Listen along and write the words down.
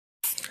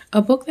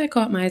A book that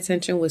caught my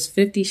attention was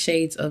 50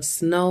 Shades of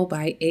Snow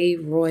by A.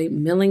 Roy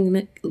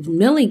Milligan.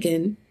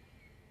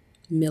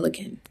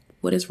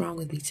 What is wrong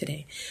with me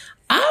today?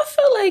 I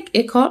feel like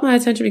it caught my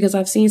attention because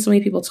I've seen so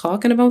many people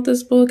talking about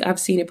this book.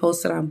 I've seen it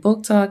posted on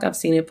Book Talk. I've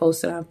seen it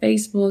posted on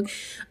Facebook.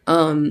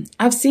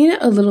 I've seen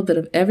it a little bit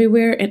of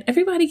everywhere, and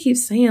everybody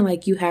keeps saying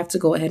like you have to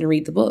go ahead and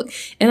read the book.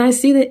 And I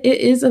see that it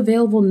is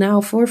available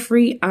now for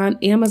free on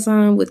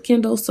Amazon with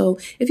Kindle. So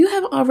if you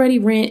haven't already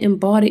read and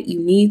bought it, you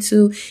need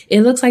to.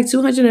 It looks like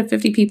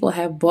 250 people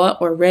have bought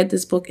or read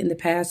this book in the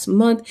past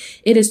month.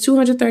 It is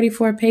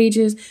 234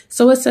 pages.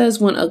 So it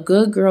says, when a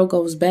good girl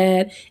goes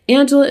bad,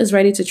 Angela is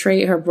ready to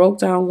trade her broke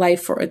down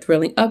life for a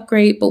thrilling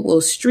upgrade, but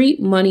will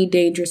street money,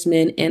 dangerous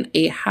men, and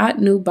a hot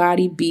new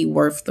body be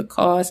worth the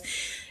cost?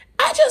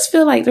 I just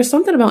feel like there's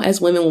something about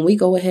as women, when we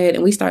go ahead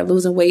and we start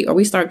losing weight or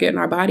we start getting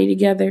our body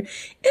together,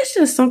 it's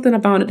just something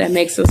about it that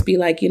makes us be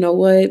like, you know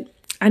what?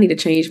 I need to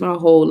change my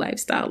whole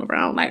lifestyle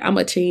around. Like, I'm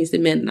going to change the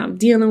men that I'm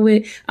dealing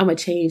with. I'm going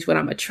to change what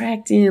I'm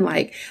attracting.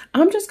 Like,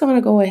 I'm just going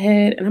to go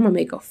ahead and I'm going to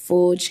make a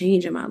full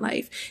change in my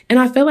life. And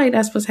I feel like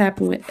that's what's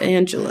happened with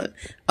Angela.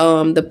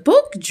 The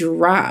book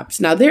drops.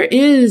 Now, this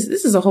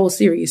is a whole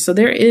series. So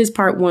there is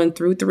part 1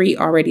 through 3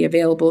 already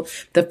available.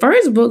 The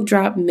first book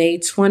dropped May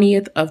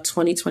 20th of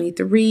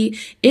 2023.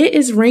 It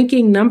is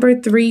ranking number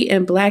 3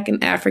 in Black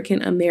and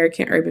African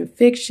American urban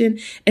fiction,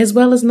 as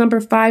well as number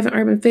 5 in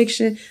urban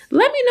fiction.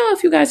 Let me know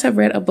if you guys have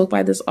read a book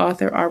by this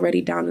author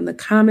already down in the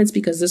comments,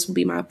 because this will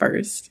be my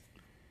first.